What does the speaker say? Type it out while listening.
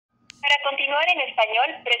Para continuar en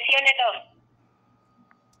español, presione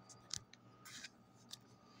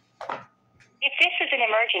 2. If this is an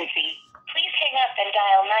emergency, please hang up and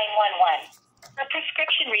dial 911. For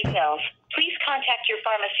prescription refills, please contact your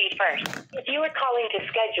pharmacy first. If you are calling to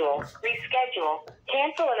schedule, reschedule,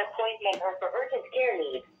 cancel an appointment, or for urgent care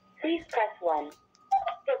needs, please press 1.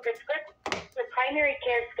 For primary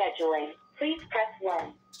care scheduling, please press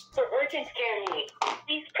 1. For urgent care needs,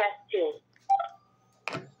 please press 2.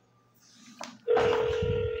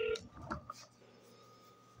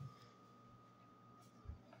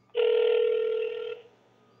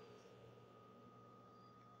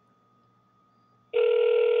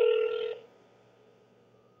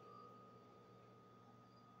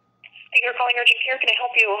 You're calling urgent care. Can I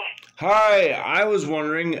help you? Hi, I was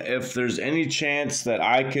wondering if there's any chance that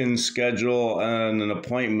I can schedule an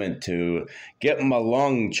appointment to get my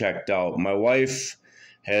lung checked out. My wife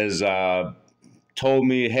has told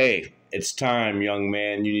me, hey, it's time, young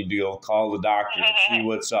man. You need to go call the doctor and see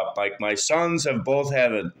what's up. Like, my sons have both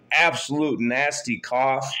had an absolute nasty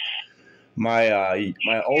cough. My oldest.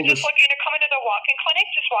 You're just looking to come into the walk-in clinic.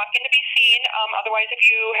 Just walk in to be seen. Otherwise, if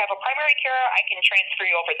you have a primary care, I can transfer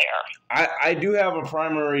you over there. I do have a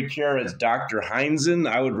primary care. It's Dr. Heinzen.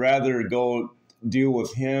 I would rather go deal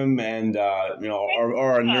with him and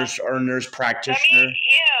or a nurse practitioner.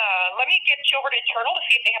 Let me get you over to internal to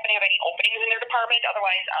see if they happen to have any openings in their department.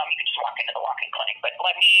 Otherwise, you can just walk into the walk-in clinic. But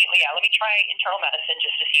let me try internal medicine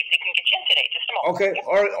just to see if they can get you in today. Just a moment. Okay,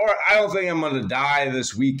 or I don't think I'm gonna die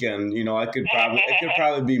this weekend. You know, it could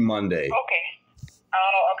probably be Monday. Okay.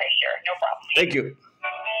 Oh, okay, sure, no problem. Thank you.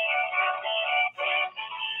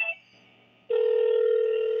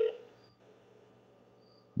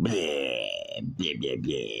 Blah, blah, blah, blah.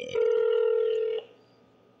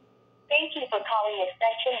 Thank you for calling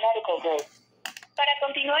Extension Medical Group. Para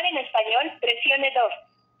continuar en español, presione 2.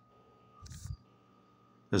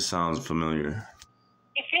 This sounds familiar.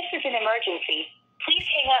 If this is an emergency, please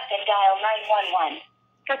hang up and dial 911.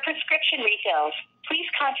 For prescription refills, please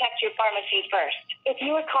contact your pharmacy first. If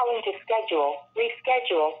you are calling to schedule,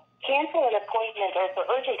 reschedule, cancel an appointment, or for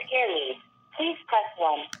urgent care needs, please press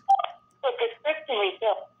 1. For prescription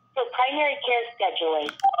refills, for primary care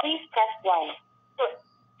scheduling, please press 1.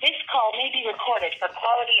 This call may be recorded for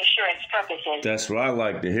quality assurance purposes. That's what I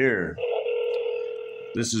like to hear.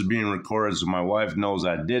 This is being recorded so my wife knows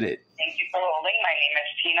I did it. Thank you for holding. My name is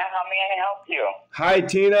Tina. How may I help you? Hi,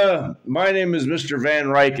 Tina. My name is Mr. Van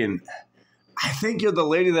Ryken. I think you're the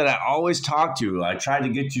lady that I always talk to. I tried to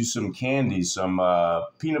get you some candy, some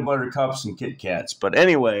peanut butter cups and Kit Kats. But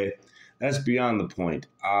anyway, that's beyond the point.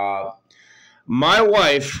 My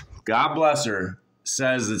wife, God bless her,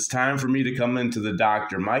 says it's time for me to come into the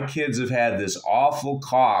doctor. My kids have had this awful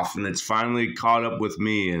cough, and it's finally caught up with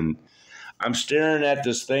me. And I'm staring at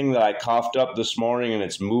this thing that I coughed up this morning, and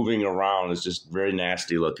it's moving around. It's just very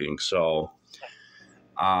nasty looking. So,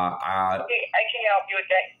 I can help you with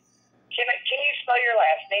that. Can you spell your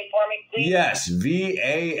last name for me, please? Yes,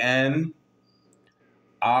 VANRYKEN.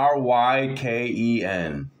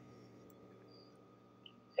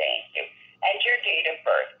 Thank you. And your date of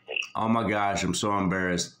birth, please. Oh my gosh, I'm so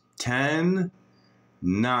embarrassed. 10/9,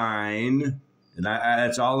 and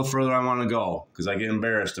that's all the further I want to go because I get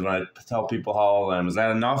embarrassed when I tell people how old I am. Is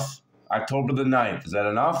that enough? October the 9th. Is that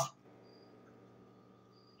enough?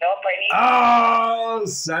 Nope, I need. Oh,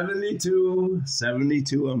 72.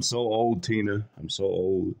 72. I'm so old, Tina. I'm so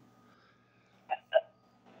old.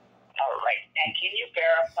 All right. And can you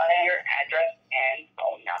verify your address and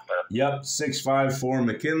phone number? Yep, 654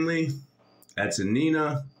 McKinley. That's in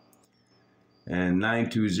Nina. And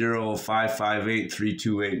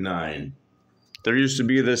 920-558-3289. There used to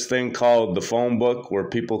be this thing called the phone book where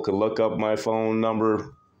people could look up my phone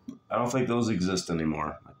number. I don't think those exist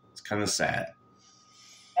anymore. It's kind of sad.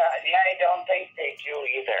 I don't think they do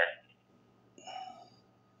either.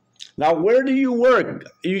 Now, where do you work?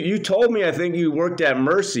 You told me I think you worked at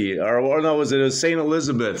Mercy, or no, was it St.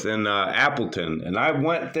 Elizabeth in Appleton? And I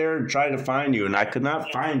went there and tried to find you, and I could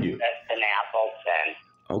not find you. That's in Appleton.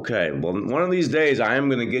 Okay, well, one of these days I am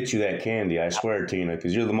going to get you that candy, I swear, Tina,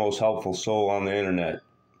 because you're the most helpful soul on the internet.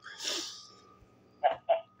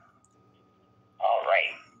 All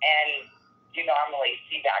right. And you normally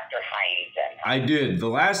see Dr. Heinzen. I did. The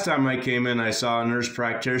last time I came in, I saw a nurse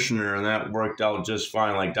practitioner, and that worked out just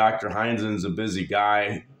fine. Like, Dr. Heinzen's a busy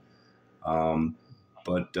guy.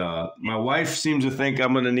 But my wife seems to think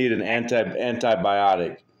I'm going to need an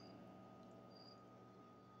antibiotic.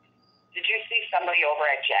 Did you see somebody over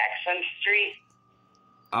at Jackson Street?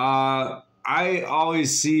 I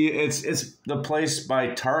always see it's the place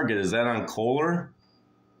by Target. Is that on Kohler?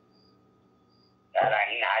 That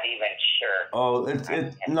I'm not even sure. Oh, it's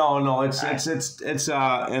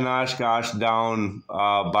in Oshkosh down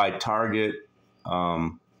by Target.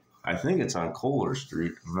 I think it's on Kohler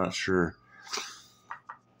Street. I'm not sure,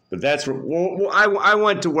 but that's where I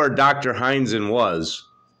went to where Dr. Heinzen was,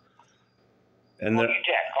 and You did.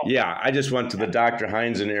 Oh, yeah, I just went to the Dr.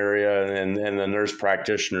 Heinzen area, and the nurse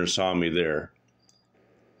practitioner saw me there.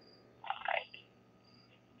 all right.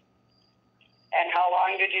 And how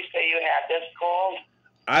long did you say you had this cold?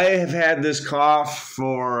 I have had this cough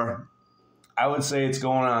for, I would say it's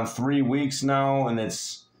going on 3 weeks now, and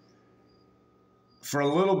it's, for a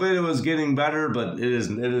little bit it was getting better, but it is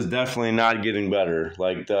definitely not getting better.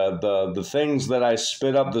 Like the things that I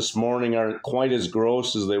spit up this morning aren't quite as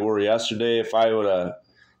gross as they were yesterday. If I would have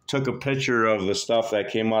took a picture of the stuff that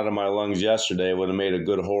came out of my lungs yesterday, it would have made a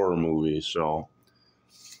good horror movie. So,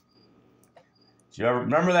 do you ever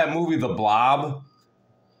remember that movie, The Blob?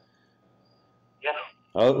 Yeah.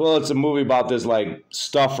 Well, it's a movie about this like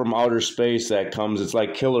stuff from outer space that comes. It's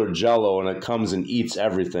like killer jello, and it comes and eats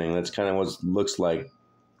everything. That's kind of what it looks like. On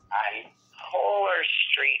Kohler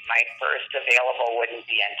Street, my first available wouldn't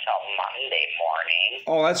be until Monday morning.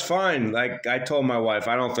 Oh, that's fine. Like I told my wife,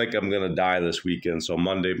 I don't think I'm gonna die this weekend, so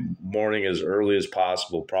Monday morning as early as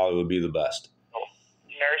possible probably would be the best.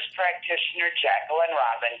 Nurse practitioner Jacqueline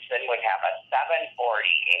Robinson would have a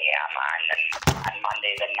 7:40 a.m. on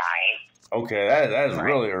Monday the 9th. Okay, that is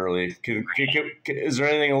really early. Is there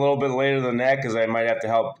anything a little bit later than that? Because I might have to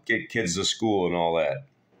help get kids to school and all that.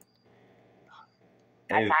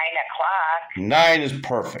 At 9 o'clock. 9 is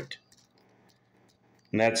perfect.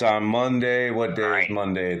 And that's on Monday. What day is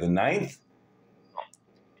Monday? The 9th?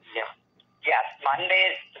 Yes, Monday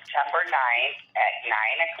is September 9th at 9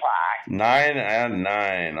 o'clock. 9 and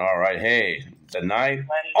 9. All right. Hey, the 9th.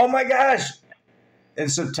 Oh, my gosh. In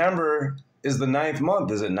September is the 9th month,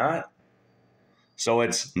 is it not? So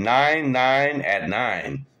it's 9/9 at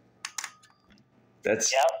 9.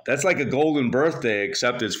 That's like a golden birthday,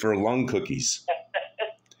 except it's for lung cookies.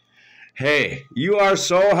 Hey, you are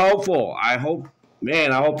so helpful. I hope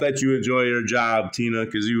that you enjoy your job, Tina,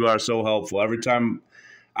 because you are so helpful. Every time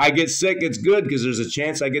I get sick, it's good because there's a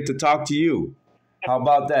chance I get to talk to you. How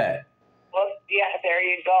about that? Well, yeah, there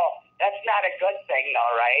you go. That's not a good thing,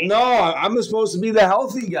 though, right? No, I'm supposed to be the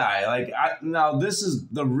healthy guy. Now this is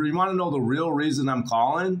you want to know the real reason I'm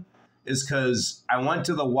calling is because I went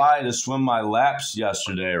to the Y to swim my laps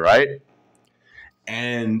yesterday, right?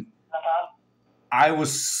 And I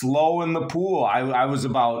was slow in the pool. I was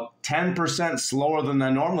about 10% slower than I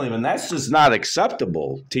normally am, and that's just not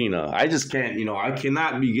acceptable, Tina. I just can't, I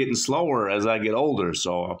cannot be getting slower as I get older.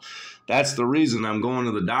 So that's the reason I'm going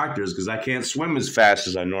to the doctors, because I can't swim as fast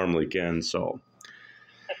as I normally can. So,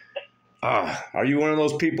 are you one of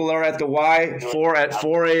those people that are at the Y at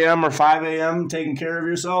 4 a.m. or 5 a.m. taking care of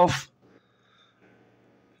yourself?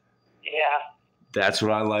 Yeah. That's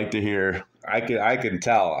what I like to hear. I can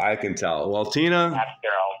tell. Well, Tina,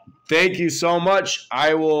 thank you so much.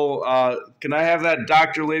 I will. Can I have that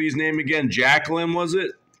doctor lady's name again? Jacqueline, was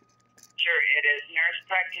it? Sure, it is nurse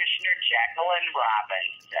practitioner Jacqueline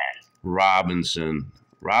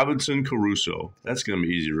Robinson Caruso. That's gonna be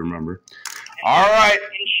easy to remember. All right.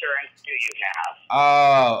 What insurance do you have?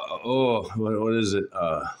 What is it?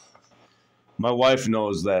 My wife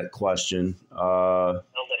knows that question. The network.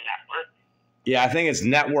 Yeah, I think it's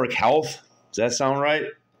Network Health. Does that sound right?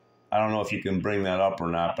 I don't know if you can bring that up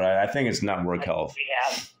or not, but I think it's Network Health. We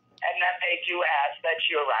have. And then they do ask that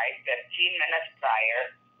you arrive 15 minutes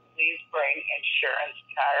prior. Please bring insurance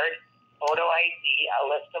card, photo ID,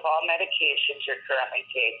 a list of all medications you're currently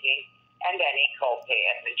taking, and any copay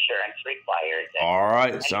if insurance requires it. All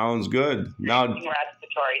right, sounds good. Now,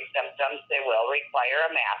 respiratory symptoms, they will require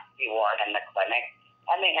a mask be worn in the clinic,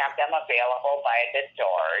 and they have them available by the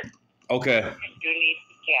doors. Okay. If you need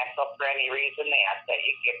to cancel for any reason, they ask that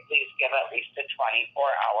you please give at least a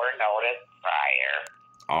 24-hour notice prior.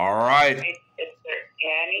 All right. Is there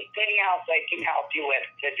anything else I can help you with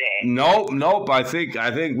today? Nope. I think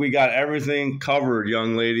we got everything covered,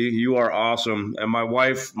 young lady. You are awesome, and my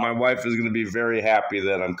wife is going to be very happy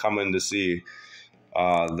that I'm coming to see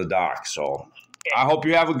the doc. So I hope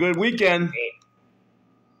you have a good weekend.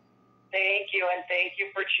 Thank you, and thank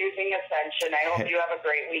you for choosing Ascension. I hope you have a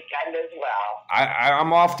great weekend as well.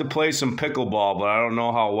 I'm off to play some pickleball, but I don't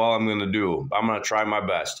know how well I'm going to do. I'm going to try my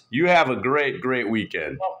best. You have a great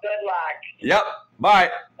weekend. Well, good luck. Yep.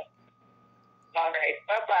 Bye. All right.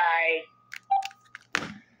 Bye-bye.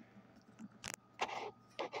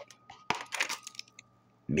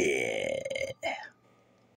 Yeah.